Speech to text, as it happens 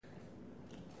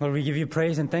Lord, we give you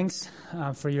praise and thanks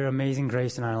for your amazing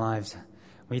grace in our lives.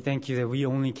 We thank you that we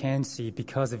only can see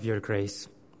because of your grace.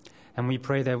 And we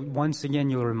pray that once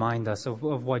again you'll remind us of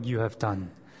what you have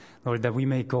done. Lord, that we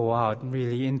may go out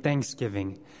really in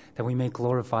thanksgiving, that we may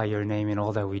glorify your name in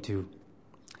all that we do.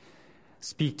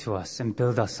 Speak to us and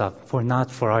build us up, for not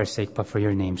for our sake, but for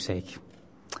your name's sake.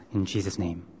 In Jesus'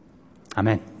 name,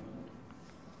 amen.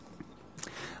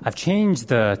 I've changed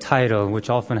the title, which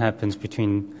often happens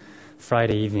between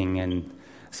Friday evening and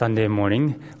Sunday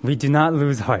morning. We do not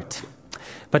lose heart.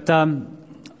 But the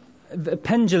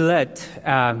Penn Jillette,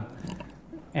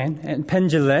 and Penn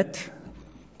Jillette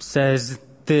says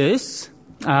this.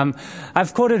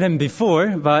 I've quoted him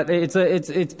before, but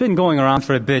it's been going around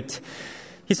for a bit.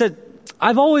 He said,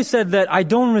 "I've always said that I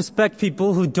don't respect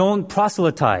people who don't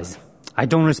proselytize. I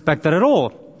don't respect that at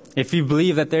all. If you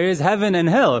believe that there is heaven and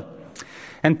hell,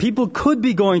 and people could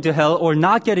be going to hell or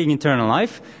not getting eternal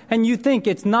life, and you think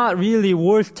it's not really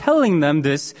worth telling them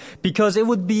this because it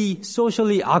would be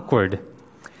socially awkward.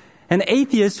 And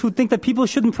atheists who think that people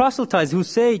shouldn't proselytize, who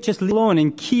say just leave alone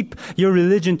and keep your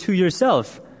religion to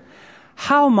yourself.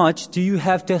 How much do you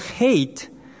have to hate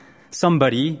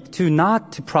somebody to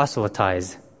not to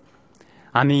proselytize?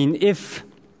 I mean, if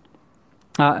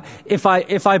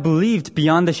I believed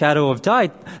beyond the shadow of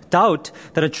doubt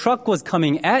that a truck was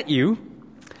coming at you,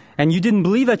 and you didn't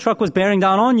believe that truck was bearing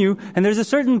down on you, and there's a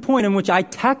certain point in which I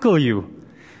tackle you.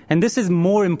 And this is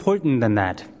more important than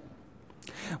that."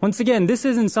 Once again, this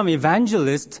isn't some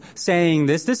evangelist saying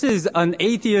this. This is an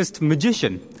atheist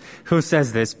magician who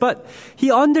says this. But he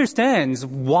understands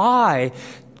why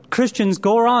Christians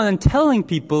go around and telling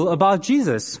people about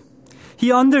Jesus.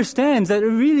 He understands that it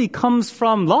really comes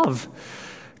from love,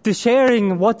 to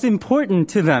sharing what's important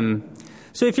to them.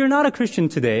 So if you're not a Christian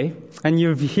today, and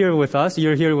you're here with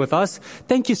us,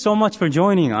 thank you so much for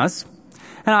joining us.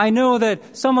 And I know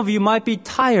that some of you might be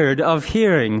tired of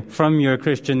hearing from your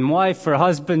Christian wife or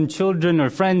husband, children, or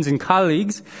friends and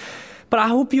colleagues. But I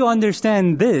hope you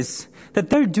understand this, that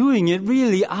they're doing it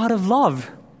really out of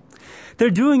love. They're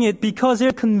doing it because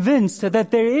they're convinced that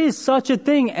there is such a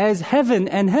thing as heaven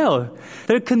and hell.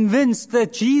 They're convinced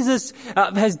that Jesus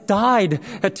has died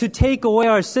to take away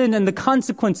our sin and the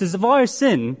consequences of our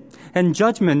sin and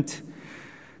judgment.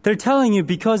 They're telling you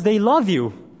because they love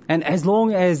you. And as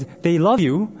long as they love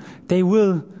you, they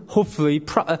will hopefully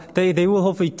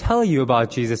tell you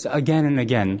about Jesus again and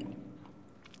again.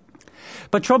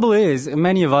 But trouble is,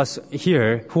 many of us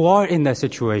here who are in that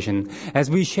situation,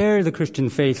 as we share the Christian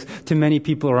faith to many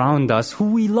people around us, who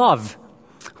we love,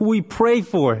 who we pray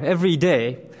for every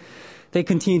day, they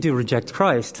continue to reject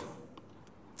Christ.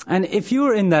 And if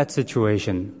you're in that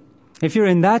situation,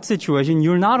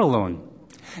 you're not alone.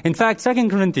 In fact, 2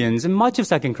 Corinthians, and much of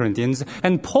 2 Corinthians,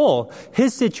 and Paul,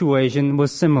 his situation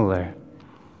was similar.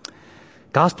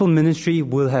 Gospel ministry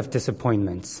will have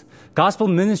disappointments. Gospel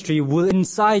ministry will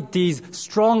incite these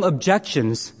strong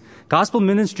objections. Gospel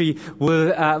ministry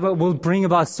will bring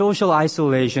about social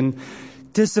isolation,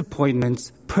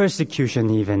 disappointments, persecution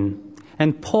even.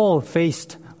 And Paul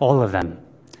faced all of them.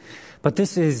 But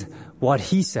this is what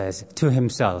he says to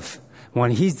himself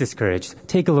when he's discouraged.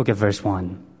 Take a look at verse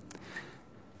 1.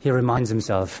 He reminds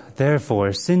himself,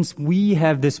 "Therefore, since we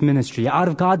have this ministry out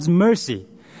of God's mercy,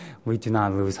 we do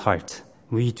not lose heart."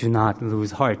 We do not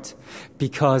lose heart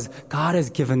because God has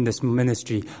given this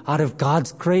ministry out of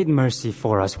God's great mercy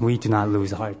for us. We do not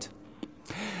lose heart.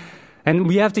 And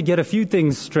we have to get a few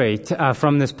things straight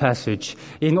from this passage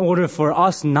in order for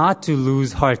us not to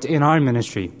lose heart in our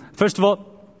ministry. First of all,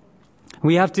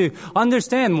 we have to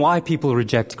understand why people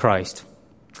reject Christ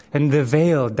and the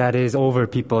veil that is over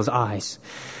people's eyes.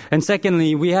 And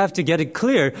secondly, we have to get it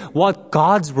clear what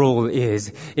God's role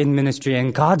is in ministry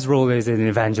and God's role is in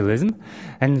evangelism.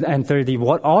 And thirdly,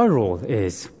 what our role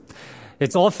is.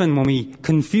 It's often when we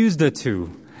confuse the two,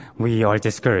 we are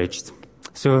discouraged.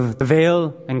 So the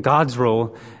veil and God's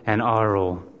role and our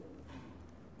role.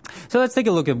 So let's take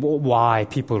a look at why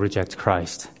people reject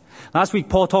Christ. Last week,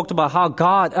 Paul talked about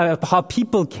how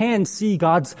people can see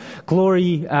God's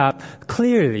glory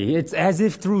clearly. It's as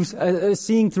if through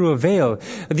seeing through a veil.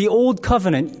 The old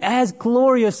covenant, as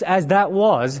glorious as that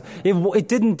was, it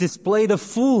didn't display the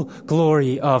full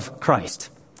glory of Christ.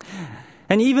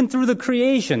 And even through the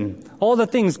creation, all the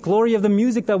things, glory of the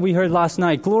music that we heard last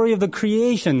night, glory of the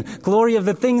creation, glory of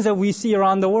the things that we see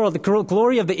around the world, the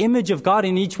glory of the image of God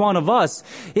in each one of us,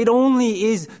 it only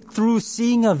is through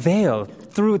seeing a veil.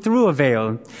 Through a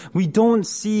veil. We don't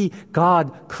see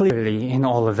God clearly in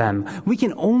all of them. We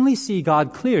can only see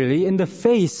God clearly in the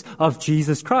face of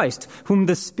Jesus Christ, whom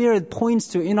the Spirit points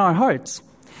to in our hearts.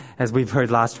 As we've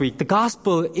heard last week, the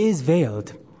gospel is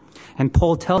veiled. And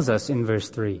Paul tells us in verse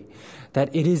 3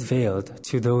 that it is veiled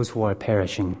to those who are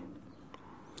perishing.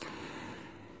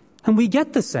 And we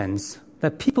get the sense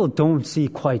that people don't see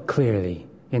quite clearly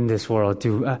in this world,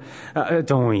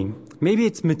 don't we? Maybe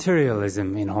it's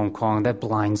materialism in Hong Kong that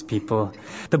blinds people.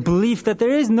 The belief that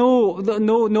there is no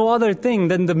other thing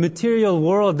than the material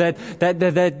world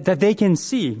that they can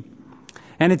see.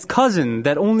 And its cousin,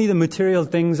 that only the material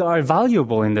things are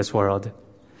valuable in this world.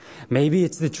 Maybe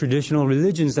it's the traditional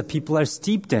religions that people are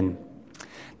steeped in.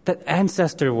 That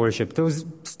ancestor worship, those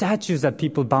statues that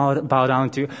people bow down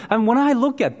to. And when I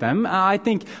look at them, I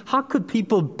think, how could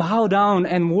people bow down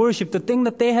and worship the thing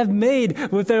that they have made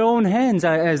with their own hands,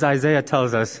 as Isaiah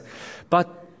tells us? But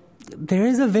there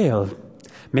is a veil.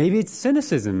 Maybe it's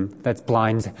cynicism that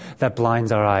blinds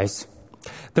our eyes.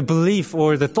 The belief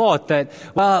or the thought that,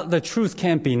 well, the truth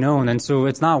can't be known, and so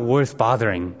it's not worth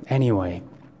bothering anyway.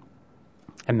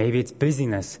 And maybe it's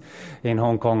busyness in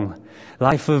Hong Kong.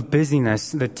 Life of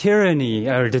busyness, the tyranny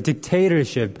or the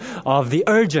dictatorship of the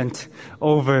urgent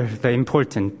over the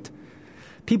important.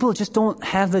 People just don't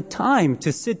have the time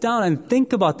to sit down and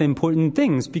think about the important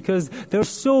things because they're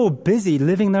so busy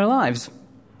living their lives.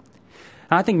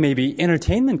 I think maybe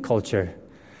entertainment culture,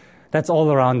 that's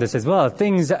all around us as well.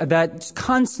 Things that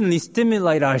constantly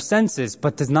stimulate our senses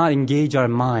but does not engage our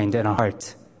mind and our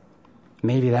heart.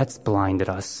 Maybe that's blinded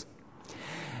us.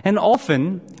 And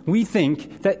often, we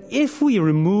think that if we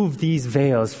remove these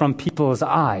veils from people's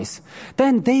eyes,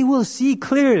 then they will see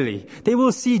clearly. They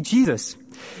will see Jesus.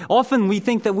 Often we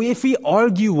think that if we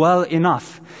argue well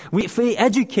enough, if we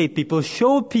educate people,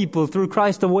 show people through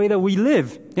Christ in the way that we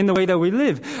live,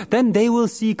 then they will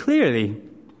see clearly.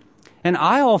 And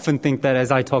I often think that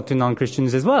as I talk to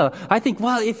non-Christians as well, I think,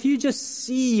 well, if you just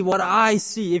see what I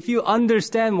see, if you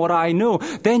understand what I know,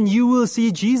 then you will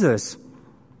see Jesus.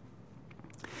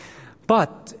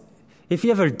 But if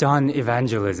you've ever done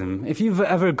evangelism, if you've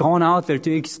ever gone out there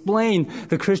to explain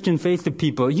the Christian faith to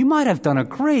people, you might have done a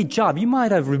great job. You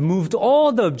might have removed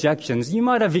all the objections. You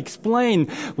might have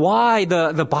explained why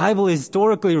the Bible is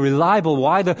historically reliable,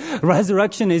 why the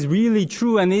resurrection is really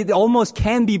true, and it almost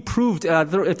can be proved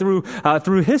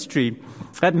through history.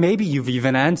 That maybe you've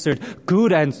even answered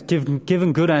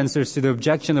given good answers to the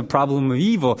objection, the problem of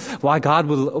evil, why God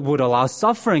would allow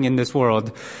suffering in this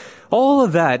world. All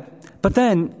of that. But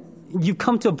then you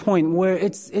come to a point where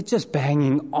it's just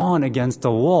banging on against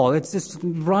the wall. It's just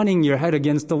running your head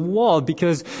against the wall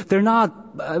because they're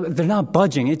not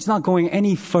budging. It's not going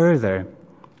any further.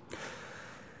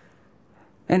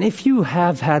 And if you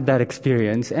have had that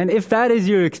experience, and if that is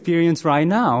your experience right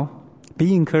now,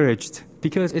 be encouraged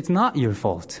because it's not your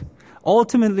fault.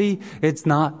 Ultimately, it's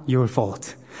not your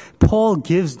fault. Paul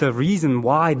gives the reason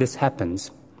why this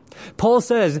happens. Paul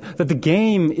says that the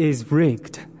game is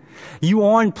rigged. You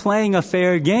aren't playing a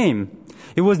fair game.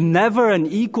 It was never an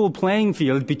equal playing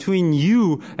field between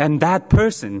you and that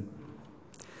person.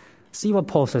 See what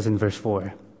Paul says in verse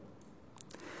 4.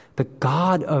 The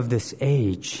God of this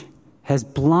age has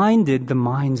blinded the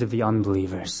minds of the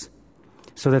unbelievers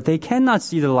so that they cannot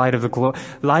see the light of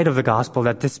the gospel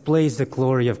that displays the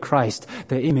glory of Christ,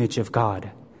 the image of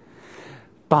God.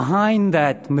 Behind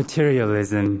that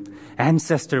materialism,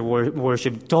 ancestor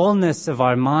worship, dullness of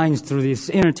our minds through this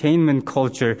entertainment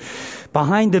culture,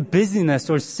 behind the busyness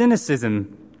or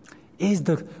cynicism is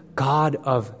the God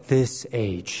of this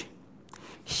age.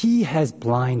 He has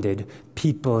blinded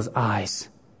people's eyes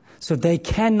so they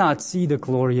cannot see the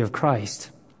glory of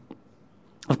Christ.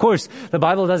 Of course, the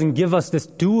Bible doesn't give us this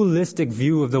dualistic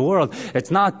view of the world.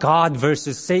 It's not God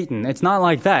versus Satan. It's not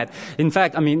like that. In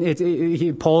fact,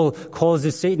 Paul calls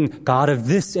this Satan God of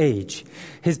this age.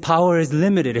 His power is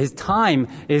limited. His time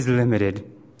is limited.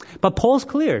 But Paul's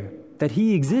clear that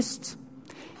he exists.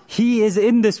 He is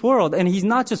in this world, and he's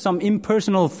not just some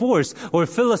impersonal force or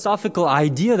philosophical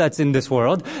idea that's in this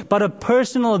world, but a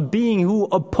personal being who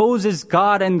opposes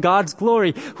God and God's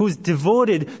glory, who's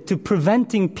devoted to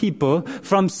preventing people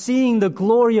from seeing the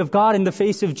glory of God in the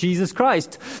face of Jesus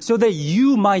Christ, so that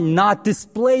you might not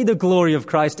display the glory of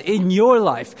Christ in your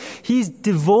life. He's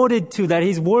devoted to that.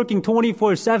 He's working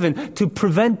 24/7 to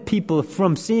prevent people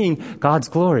from seeing God's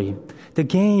glory. The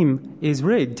game is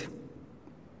rigged.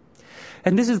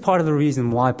 And this is part of the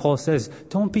reason why Paul says,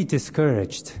 don't be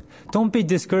discouraged. Don't be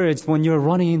discouraged when you're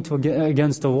running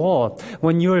against a wall,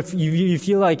 when you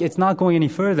feel like it's not going any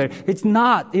further.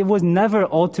 It was never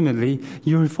ultimately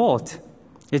your fault.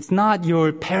 It's not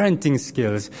your parenting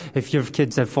skills if your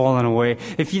kids have fallen away.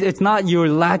 It's not your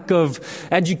lack of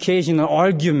education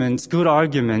or good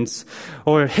arguments,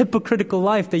 or hypocritical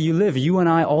life that you live. You and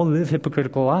I all live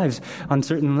hypocritical lives on a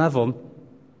certain level.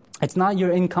 It's not your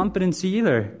incompetency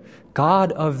either.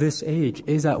 God of this age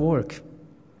is at work.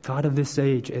 God of this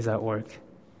age is at work.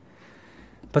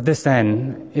 But this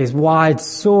then is why it's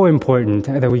so important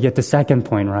that we get the second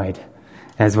point right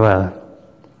as well.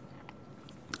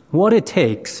 What it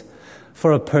takes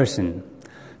for a person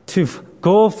to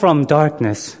go from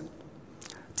darkness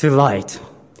to light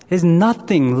is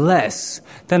nothing less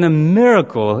than a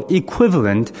miracle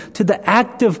equivalent to the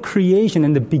act of creation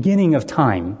in the beginning of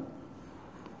time.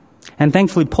 And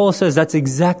thankfully, Paul says that's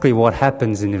exactly what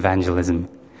happens in evangelism.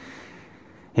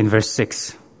 In verse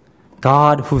 6,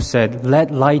 God who said,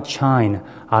 "Let light shine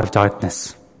out of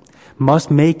darkness," must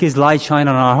make his light shine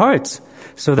on our hearts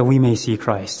so that we may see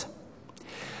Christ.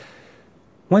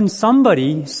 When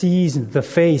somebody sees the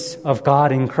face of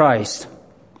God in Christ,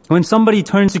 when somebody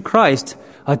turns to Christ,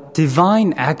 a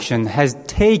divine action has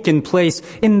taken place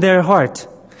in their heart.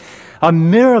 A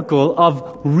miracle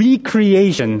of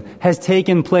recreation has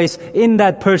taken place in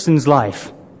that person's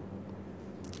life.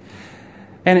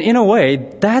 And in a way,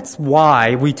 that's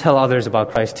why we tell others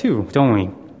about Christ too, don't we?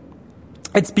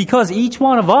 It's because each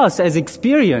one of us has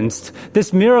experienced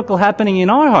this miracle happening in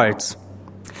our hearts.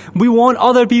 We want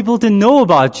other people to know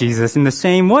about Jesus in the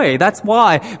same way. That's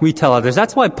why we tell others.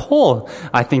 That's why Paul,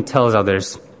 I think, tells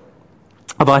others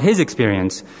about his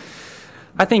experience.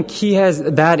 I think he has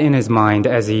that in his mind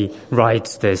as he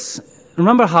writes this.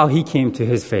 Remember how he came to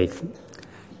his faith.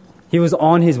 He was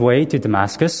on his way to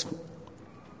Damascus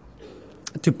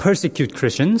to persecute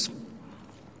Christians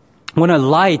when a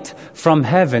light from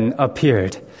heaven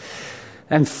appeared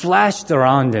and flashed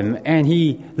around him, and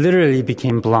he literally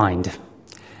became blind.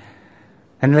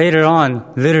 And later on,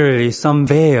 literally, some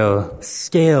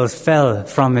scales fell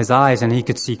from his eyes and he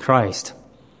could see Christ.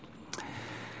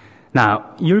 Now,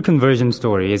 your conversion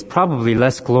story is probably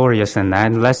less glorious than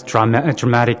that, less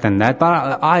dramatic than that,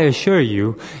 but I assure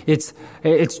you, it's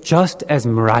just as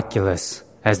miraculous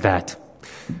as that.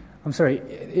 I'm sorry,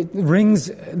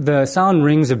 the sound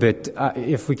rings a bit,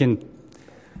 if we can.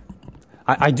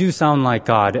 I do sound like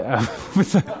God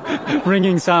with the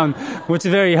ringing sound, which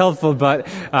is very helpful, but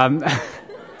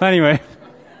anyway.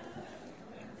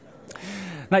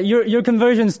 Now, your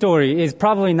conversion story is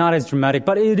probably not as dramatic,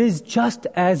 but it is just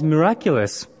as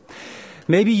miraculous.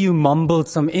 Maybe you mumbled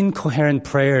some incoherent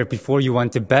prayer before you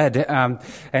went to bed and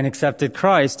accepted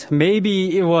Christ.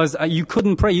 Maybe it was you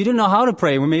couldn't pray. You didn't know how to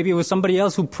pray. Or maybe it was somebody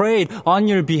else who prayed on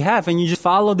your behalf and you just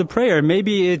followed the prayer.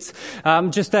 Maybe it's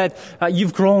just that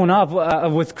you've grown up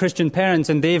with Christian parents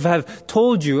and they have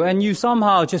told you and you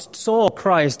somehow just saw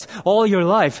Christ all your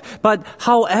life. But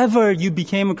however you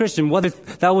became a Christian, whether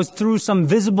that was through some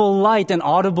visible light and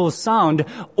audible sound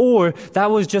or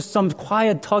that was just some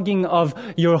quiet tugging of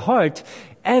your heart,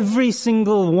 every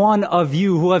single one of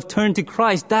you who have turned to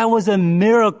Christ, that was a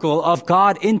miracle of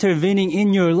God intervening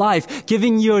in your life,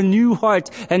 giving you a new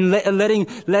heart and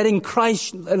letting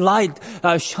Christ's light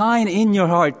shine in your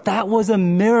heart. That was a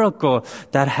miracle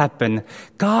that happened.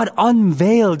 God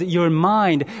unveiled your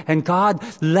mind and God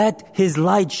let his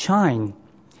light shine.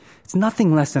 It's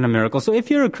nothing less than a miracle. So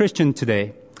if you're a Christian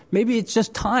today, maybe it's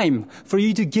just time for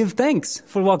you to give thanks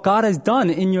for what God has done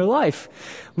in your life.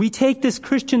 We take this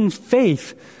Christian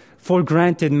faith for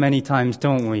granted many times,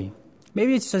 don't we?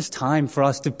 Maybe it's just time for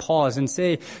us to pause and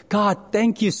say, God,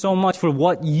 thank you so much for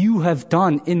what you have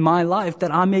done in my life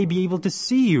that I may be able to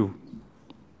see you.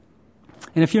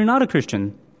 And if you're not a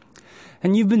Christian,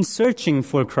 and you've been searching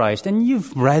for Christ, and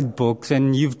you've read books,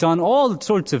 and you've done all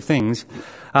sorts of things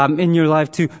in your life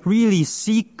to really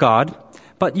seek God,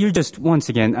 but you're just, once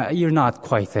again, you're not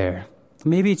quite there.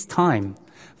 Maybe it's time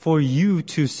for you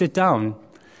to sit down,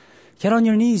 get on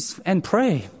your knees and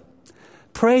pray.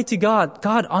 Pray to God,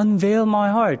 God, unveil my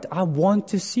heart. I want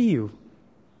to see you.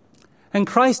 And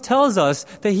Christ tells us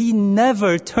that he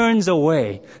never turns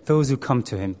away those who come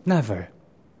to him. Never.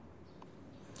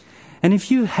 And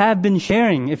if you have been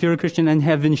sharing, if you're a Christian and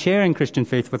have been sharing Christian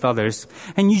faith with others,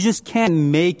 and you just can't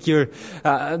make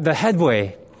the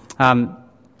headway,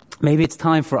 maybe it's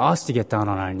time for us to get down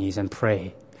on our knees and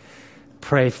pray.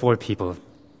 Pray for people.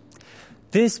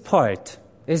 This part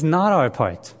is not our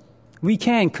part. We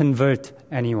can't convert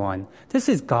anyone. This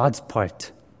is God's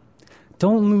part.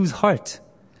 Don't lose heart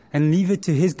and leave it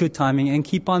to his good timing and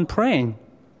keep on praying.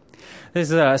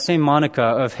 This is St. Monica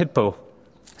of Hippo,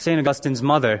 St. Augustine's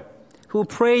mother, who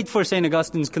prayed for St.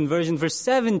 Augustine's conversion for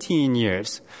 17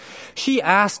 years. She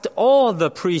asked all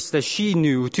the priests that she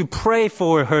knew to pray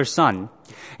for her son.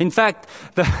 In fact,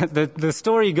 the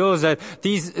story goes that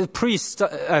these priests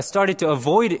started to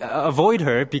avoid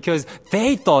her because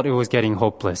they thought it was getting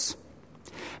hopeless.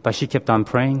 But she kept on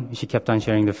praying. She kept on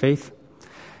sharing the faith.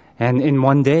 And in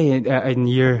one day, in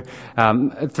year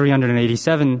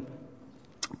 387,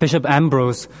 Bishop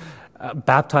Ambrose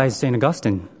baptized St.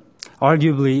 Augustine,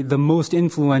 arguably the most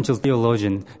influential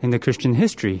theologian in the Christian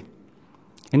history.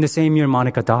 In the same year,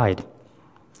 Monica died.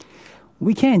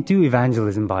 We can't do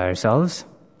evangelism by ourselves.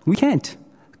 We can't.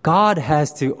 God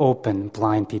has to open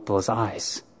blind people's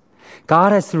eyes.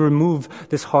 God has to remove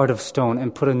this heart of stone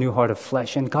and put a new heart of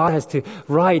flesh. And God has to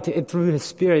write through His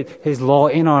Spirit, His law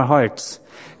in our hearts.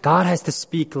 God has to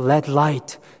speak, let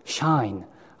light shine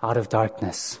out of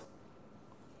darkness.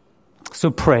 So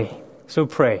pray.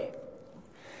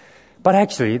 But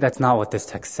actually, that's not what this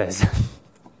text says.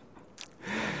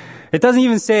 It doesn't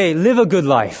even say, live a good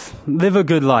life. Live a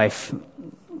good life.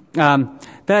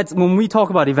 That's when we talk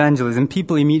about evangelism,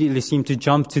 people immediately seem to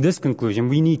jump to this conclusion.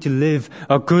 We need to live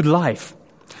a good life.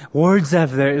 Words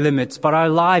have their limits, but our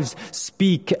lives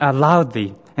speak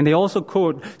loudly. And they also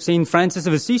quote St. Francis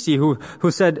of Assisi, who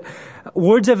said,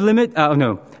 words have limit,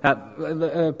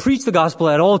 preach the gospel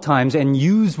at all times and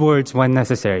use words when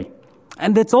necessary.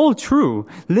 And that's all true.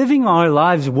 Living our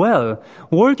lives well,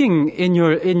 working in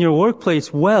your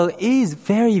workplace well is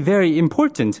very, very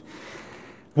important.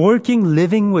 Working,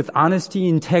 living with honesty,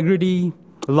 integrity,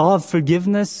 love,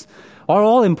 forgiveness are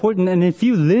all important. And if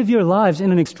you live your lives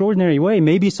in an extraordinary way,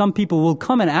 maybe some people will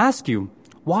come and ask you,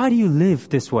 why do you live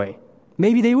this way?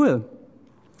 Maybe they will.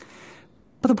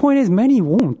 But the point is, many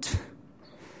won't.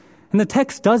 And the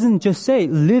text doesn't just say,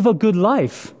 live a good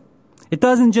life. It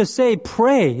doesn't just say,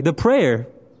 pray the prayer.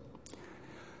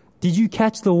 Did you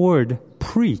catch the word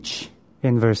preach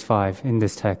in verse 5 in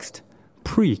this text?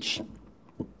 Preach.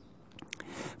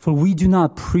 For we do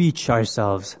not preach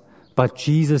ourselves, but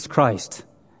Jesus Christ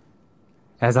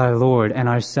as our Lord, and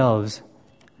ourselves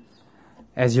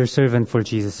as your servant for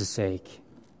Jesus' sake.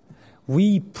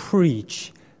 We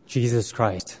preach Jesus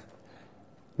Christ.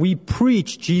 We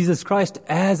preach Jesus Christ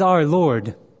as our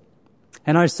Lord,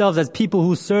 and ourselves as people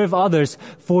who serve others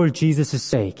for Jesus'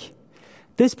 sake.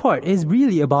 This part is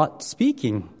really about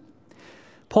speaking.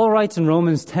 Paul writes in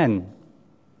Romans 10,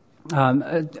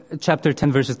 chapter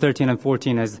 10, verses 13 and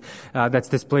 14, as that's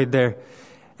displayed there.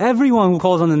 Everyone who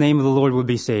calls on the name of the Lord will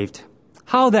be saved.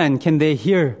 How then can they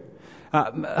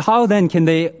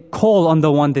call on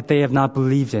the one that they have not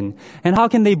believed in? And how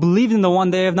can they believe in the one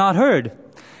they have not heard?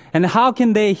 And how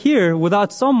can they hear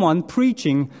without someone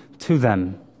preaching to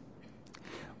them?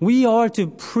 We are to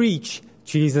preach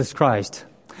Jesus Christ.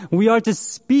 We are to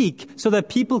speak so that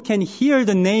people can hear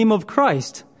the name of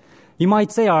Christ. You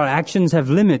might say our actions have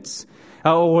limits,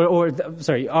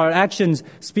 our actions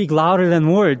speak louder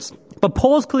than words. But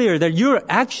Paul's clear that your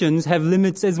actions have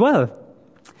limits as well.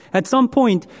 At some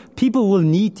point, people will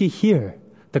need to hear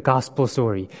the gospel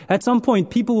story. At some point,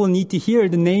 people will need to hear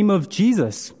the name of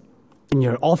Jesus in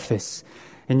your office,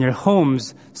 in your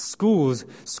homes, schools,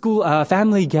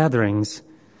 family gatherings.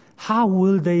 How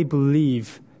will they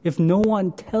believe if no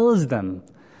one tells them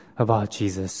about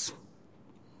Jesus?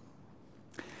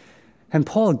 And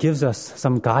Paul gives us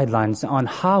some guidelines on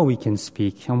how we can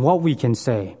speak and what we can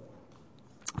say.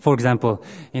 For example,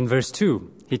 in verse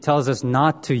 2, he tells us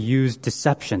not to use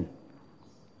deception.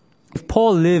 If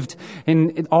Paul lived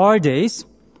in our days,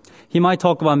 he might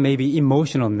talk about maybe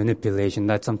emotional manipulation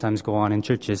that sometimes go on in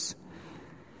churches.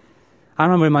 I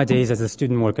remember in my days as a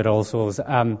student worker at All Souls,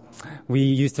 we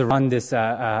used to run this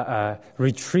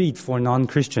retreat for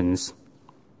non-Christians.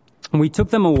 We took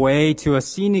them away to a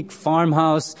scenic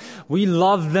farmhouse. We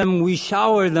loved them. We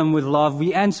showered them with love.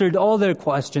 We answered all their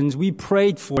questions. We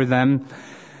prayed for them.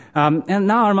 And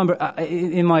now I remember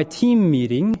in my team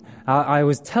meeting, I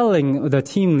was telling the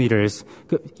team leaders,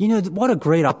 what a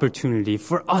great opportunity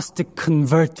for us to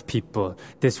convert people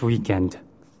this weekend.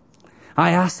 I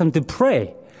asked them to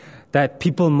pray that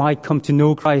people might come to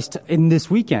know Christ in this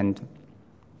weekend.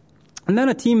 And then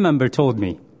a team member told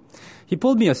me, he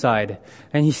pulled me aside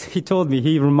and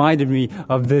he reminded me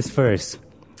of this verse.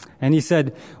 And he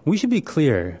said, we should be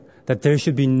clear that there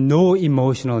should be no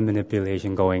emotional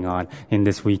manipulation going on in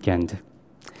this weekend.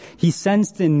 He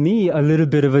sensed in me a little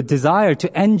bit of a desire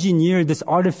to engineer this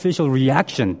artificial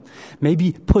reaction,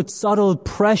 maybe put subtle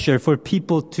pressure for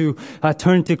people to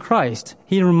turn to Christ.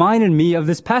 He reminded me of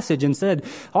this passage and said,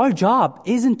 our job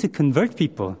isn't to convert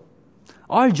people.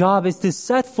 Our job is to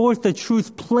set forth the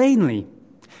truth plainly.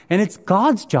 And it's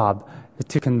God's job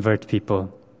to convert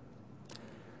people.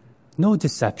 No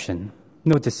deception.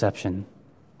 No deception.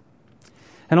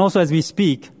 And also as we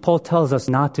speak, Paul tells us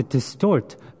not to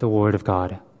distort the word of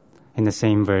God in the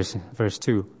same verse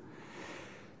 2.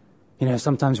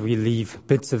 Sometimes we leave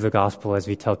bits of the gospel as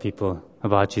we tell people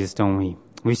about Jesus, don't we?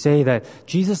 We say that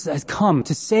Jesus has come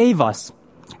to save us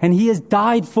and he has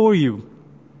died for you.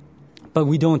 But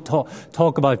we don't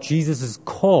talk about Jesus'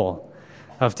 call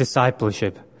of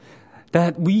discipleship.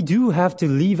 That we do have to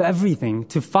leave everything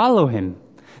to follow Him.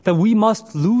 That we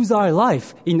must lose our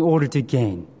life in order to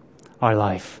gain our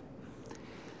life.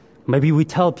 Maybe we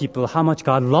tell people how much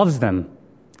God loves them,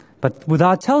 but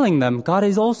without telling them, God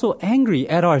is also angry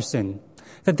at our sin.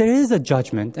 That there is a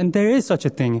judgment and there is such a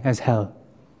thing as hell.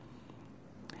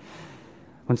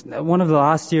 One of the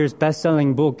last year's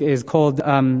best-selling book is called,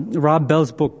 Rob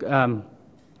Bell's book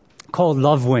called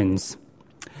Love Wins.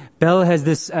 Bell has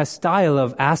this style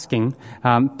of asking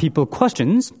people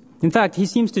questions. In fact, he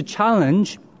seems to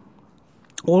challenge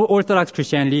Orthodox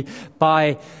Christianity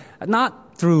by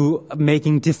not through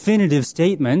making definitive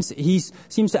statements. He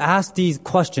seems to ask these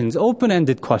questions,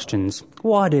 open-ended questions.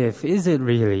 What if? Is it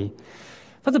really?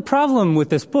 But the problem with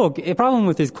this book, the problem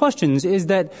with his questions is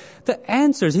that the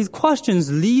answers, his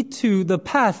questions lead to the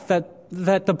path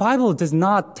that the Bible does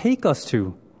not take us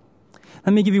to.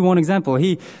 Let me give you one example.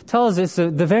 He tells us the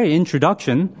very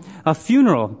introduction, a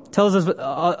funeral, tells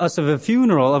us of a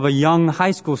funeral of a young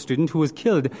high school student who was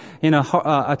killed in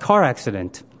a car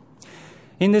accident.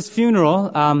 In this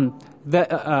funeral,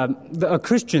 a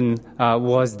Christian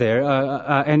was there,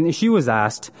 and she was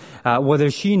asked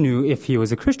whether she knew if he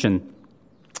was a Christian.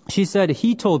 She said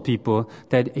he told people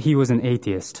that he was an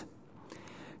atheist.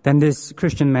 Then this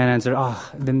Christian man answered,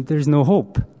 then there's no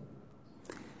hope.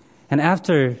 And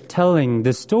after telling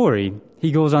this story,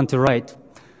 he goes on to write,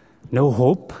 no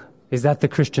hope? Is that the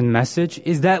Christian message?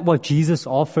 Is that what Jesus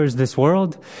offers this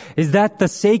world? Is that the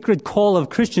sacred call of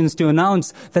Christians to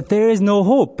announce that there is no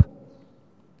hope?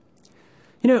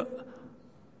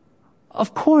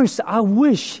 Of course, I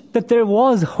wish that there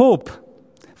was hope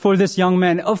for this young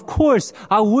man. Of course,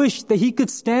 I wish that he could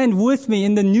stand with me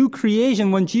in the new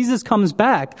creation when Jesus comes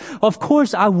back. Of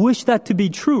course, I wish that to be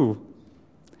true.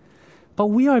 But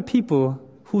we are people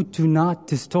who do not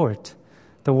distort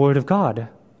the Word of God.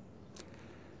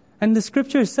 And the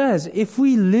Scripture says, if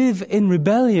we live in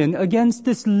rebellion against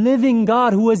this living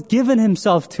God who has given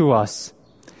Himself to us,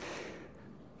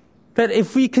 that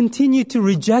if we continue to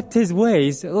reject His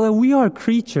ways, we are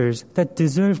creatures that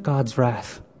deserve God's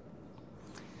wrath.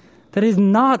 That it is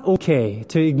not okay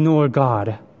to ignore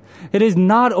God. It is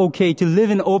not okay to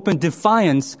live in open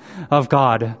defiance of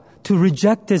God, to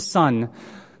reject His Son,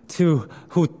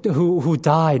 who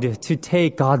died to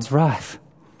take God's wrath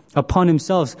upon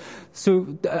Himself so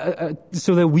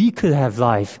that we could have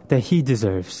life that He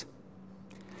deserves.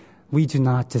 We do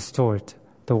not distort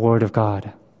the Word of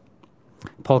God.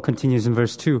 Paul continues in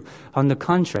verse 2, on the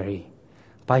contrary,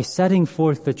 by setting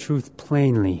forth the truth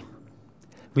plainly,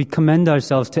 we commend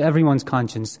ourselves to everyone's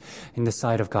conscience in the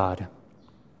sight of God.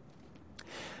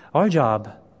 Our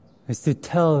job is to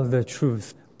tell the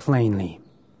truth plainly.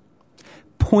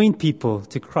 Point people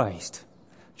to Christ,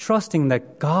 trusting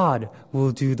that God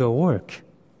will do the work.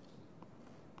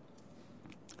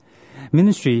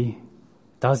 Ministry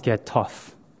does get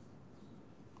tough.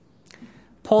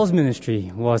 Paul's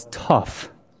ministry was tough.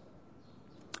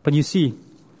 But you see,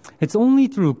 it's only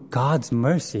through God's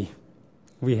mercy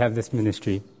we have this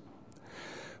ministry.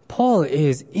 Paul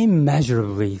is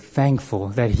immeasurably thankful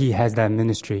that he has that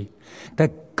ministry,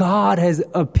 that God has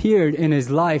appeared in his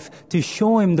life to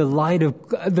show him the light of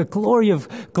the glory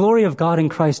of God in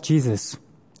Christ Jesus.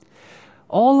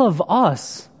 All of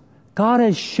us, God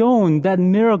has shown that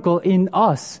miracle in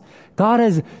us. God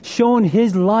has shown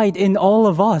His light in all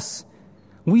of us.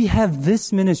 We have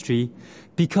this ministry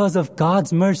because of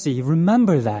God's mercy.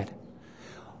 Remember that.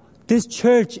 This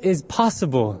church is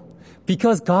possible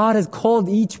because God has called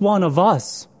each one of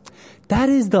us. That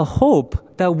is the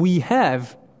hope that we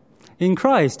have in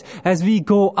Christ as we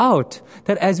go out,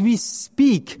 that as we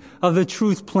speak of the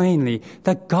truth plainly,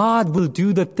 that God will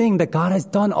do the thing that God has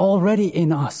done already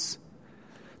in us,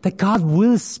 that God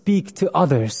will speak to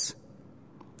others.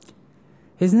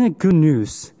 Isn't it good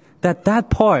news that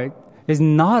part is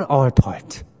not our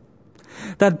part?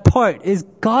 That part is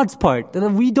God's part. That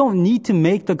we don't need to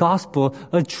make the gospel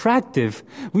attractive.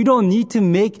 We don't need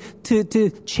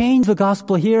to change the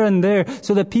gospel here and there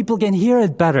so that people can hear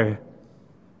it better.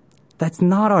 That's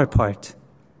not our part.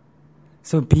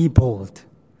 So be bold.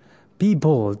 Be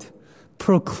bold.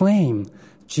 Proclaim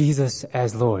Jesus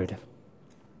as Lord.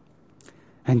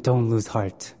 And don't lose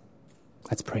heart.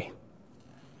 Let's pray.